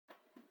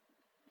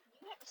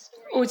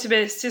У тебя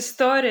есть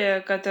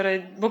история,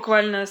 которая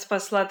буквально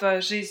спасла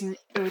твою жизнь,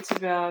 и у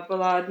тебя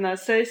была одна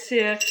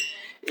сессия,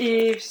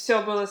 и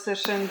все было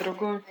совершенно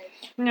другое.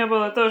 У меня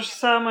было то же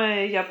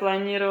самое, я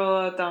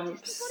планировала там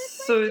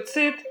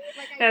суицид,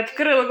 и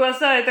открыла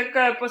глаза, и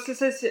такая после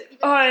сессии,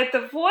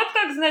 это вот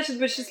как значит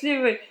быть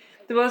счастливой.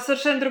 Это была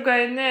совершенно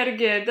другая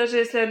энергия, даже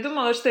если я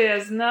думала, что я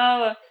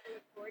знала,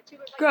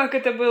 как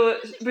это было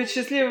быть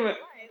счастливым,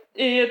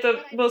 и это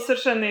было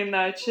совершенно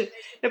иначе.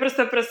 Я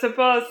просто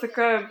просыпалась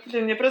такая,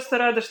 я просто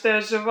рада, что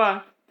я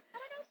жива.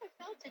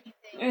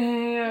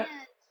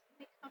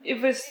 И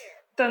вы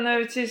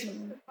становитесь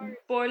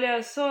более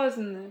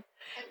осознанны.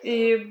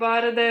 И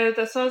бары дают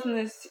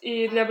осознанность,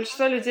 и для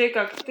большинства людей,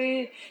 как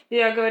ты,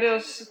 я говорила,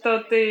 что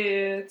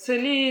ты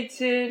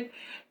целитель,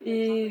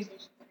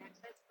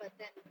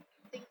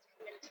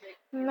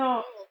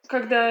 но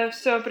когда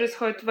все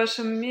происходит в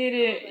вашем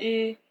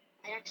мире,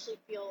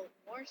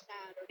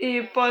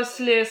 и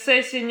после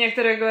сессии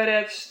некоторые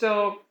говорят,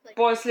 что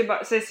после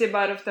сессии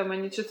баров там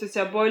они чувствуют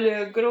себя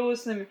более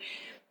грустными.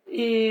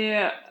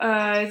 И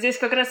здесь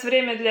как раз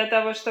время для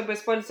того, чтобы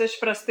использовать очень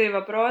простые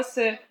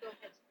вопросы.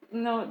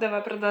 Ну,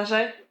 давай,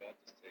 продолжай.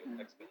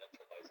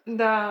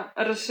 Да,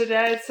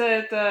 расширяется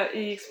это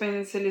и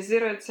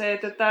экспоненциализируется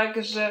это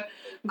также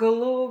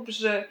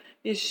глубже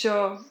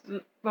еще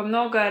во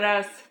много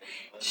раз.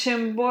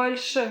 Чем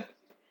больше,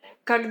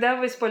 когда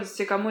вы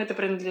используете, кому это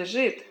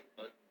принадлежит,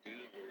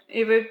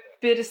 и вы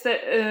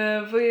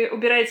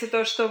убираете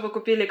то, что вы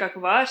купили как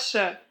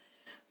ваше,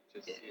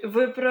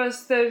 вы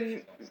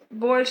просто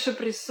больше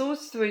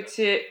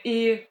присутствуете,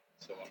 и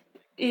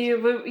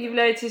вы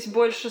являетесь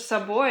больше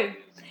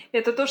собой.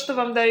 Это то, что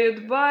вам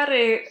дают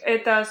бары,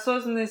 это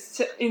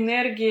осознанность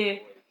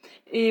энергии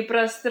и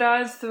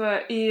пространство,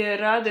 и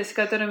радость,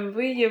 которым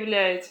вы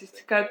являетесь,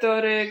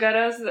 которые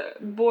гораздо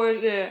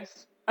более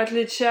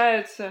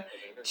отличаются,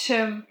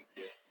 чем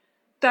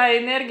та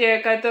энергия,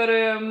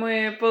 которую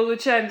мы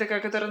получаем,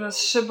 такая, которая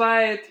нас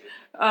сшибает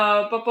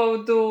по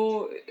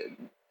поводу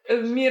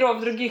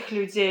миров других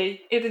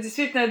людей. Это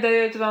действительно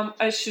дает вам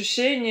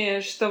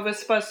ощущение, что вы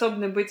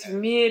способны быть в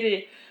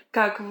мире,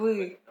 как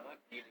вы,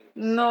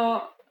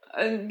 но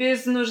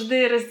без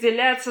нужды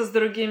разделяться с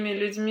другими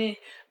людьми,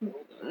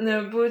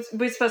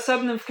 быть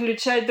способным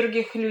включать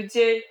других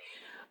людей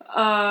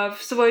в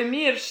свой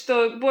мир,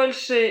 что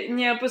больше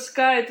не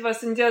опускает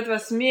вас, не делает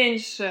вас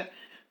меньше.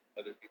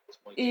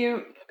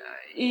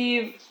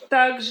 И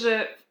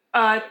также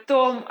о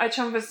том, о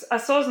чем вы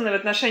осознаны в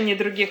отношении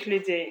других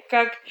людей.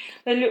 Как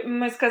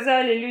мы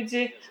сказали,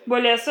 люди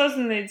более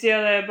осознанные,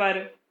 делая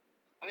бары.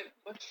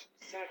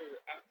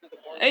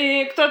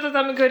 И кто-то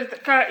там говорит,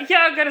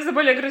 я гораздо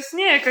более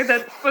грустнее, когда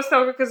после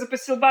того, как я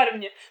запустил бар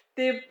мне.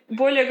 Ты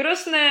более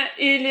грустная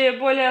или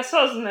более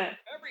осознанная?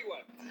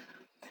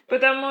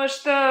 Потому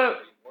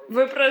что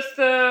вы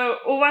просто...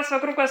 У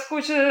вокруг вас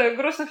куча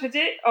грустных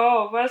людей.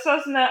 Вы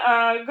осознаны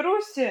о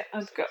грусти?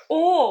 Она такая,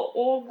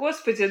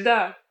 господи,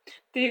 да.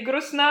 Ты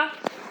грустна?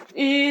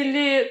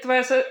 Или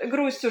твоя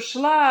грусть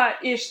ушла,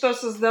 и что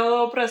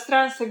создало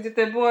пространство, где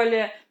ты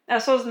более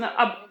осознанно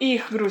об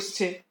их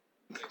грусти?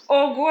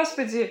 О,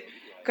 господи,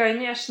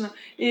 конечно.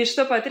 И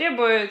что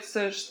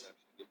потребуется,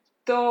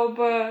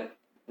 чтобы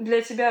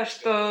для тебя,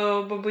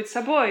 чтобы быть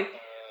собой?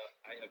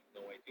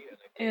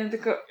 И она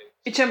такая,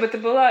 и чем бы ты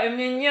была? И у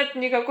меня нет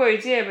никакой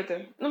идеи об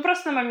этом. Ну,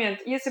 просто на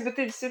момент. Если бы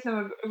ты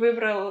действительно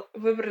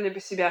выбрали бы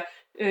себя,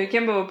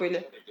 кем бы вы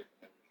были?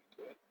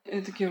 И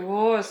такие,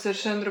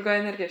 совершенно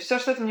другая энергия. Все,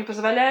 что это мне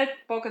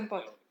позволяет, пок and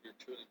pot.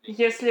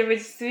 Если вы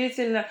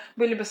действительно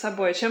были бы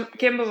собой,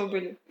 кем бы вы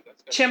были?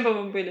 Чем бы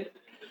вы были?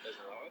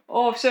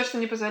 Все, что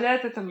не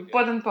позволяет, это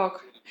под and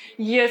пок.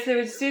 Если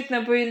вы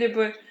действительно были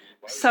бы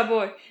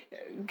собой,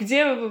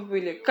 где бы вы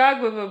были?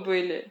 Как бы вы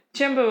были?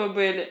 Чем бы вы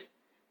были?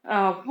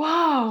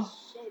 Вау!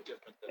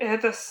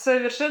 Это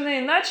совершенно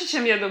иначе,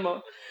 чем я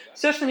думал.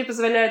 Все, что не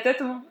позволяет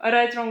этому,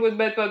 right, wrong, good,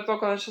 bad, pod,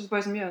 pok, он сейчас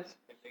возьмет.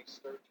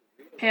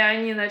 И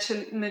они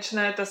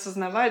начинают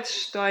осознавать,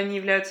 что они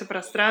являются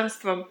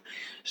пространством,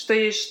 что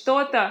есть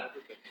что-то,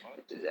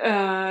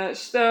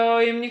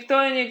 что им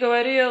никто не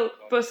говорил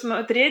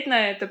посмотреть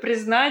на это,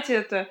 признать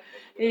это,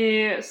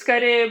 и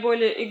скорее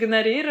более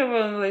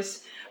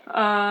игнорировалось,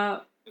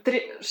 что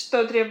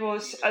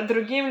требовалось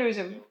другим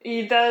людям.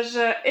 И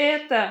даже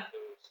эти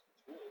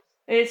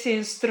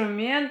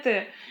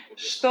инструменты,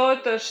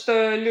 что-то,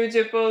 что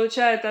люди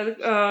получают от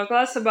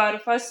класса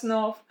баров,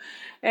 основ,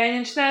 и они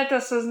начинают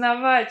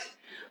осознавать,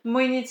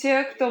 мы не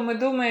те, кто мы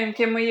думаем,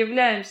 кем мы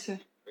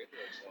являемся.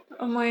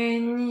 Мы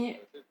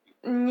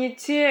не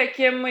те,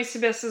 кем мы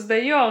себя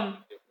создаем,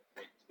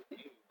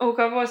 у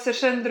кого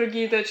совершенно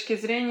другие точки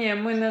зрения.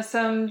 Мы на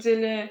самом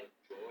деле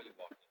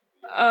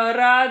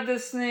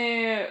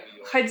радостные,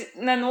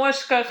 на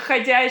ножках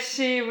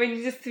ходящие, мы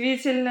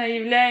действительно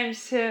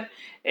являемся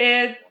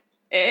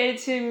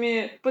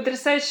этими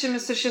потрясающими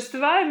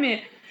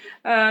существами,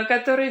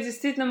 которые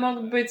действительно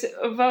могут быть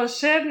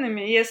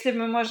волшебными, если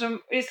мы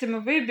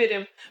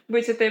выберем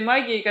быть этой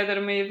магией, которой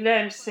мы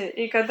являемся.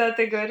 И когда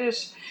ты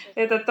говоришь,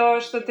 это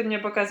то, что ты мне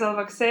показал в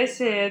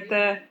Аксессе,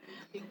 это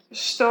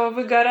что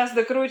вы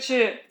гораздо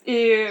круче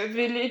и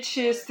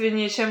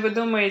величественнее, чем вы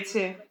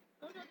думаете.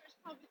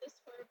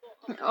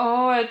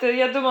 О,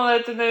 я думала,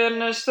 это,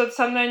 наверное, что-то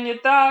со мной не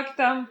так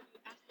там.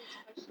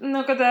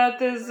 Но когда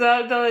ты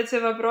задал эти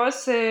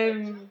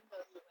вопросы,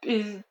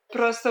 и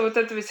просто вот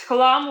этот весь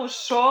хлам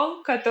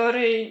ушел,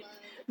 который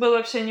был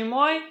вообще не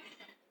мой,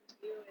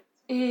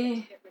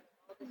 и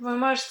вы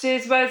можете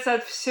избавиться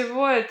от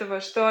всего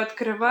этого, что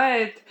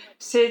открывает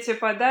все эти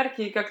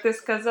подарки, и, как ты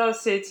сказал,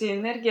 все эти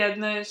энергии.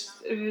 Одна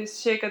из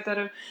вещей,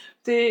 которым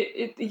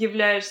ты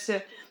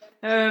являешься,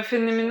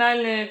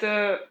 феноменально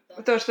это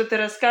то, что ты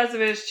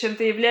рассказываешь, чем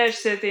ты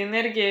являешься этой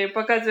энергией,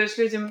 показываешь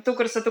людям ту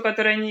красоту,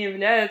 которой они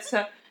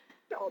являются.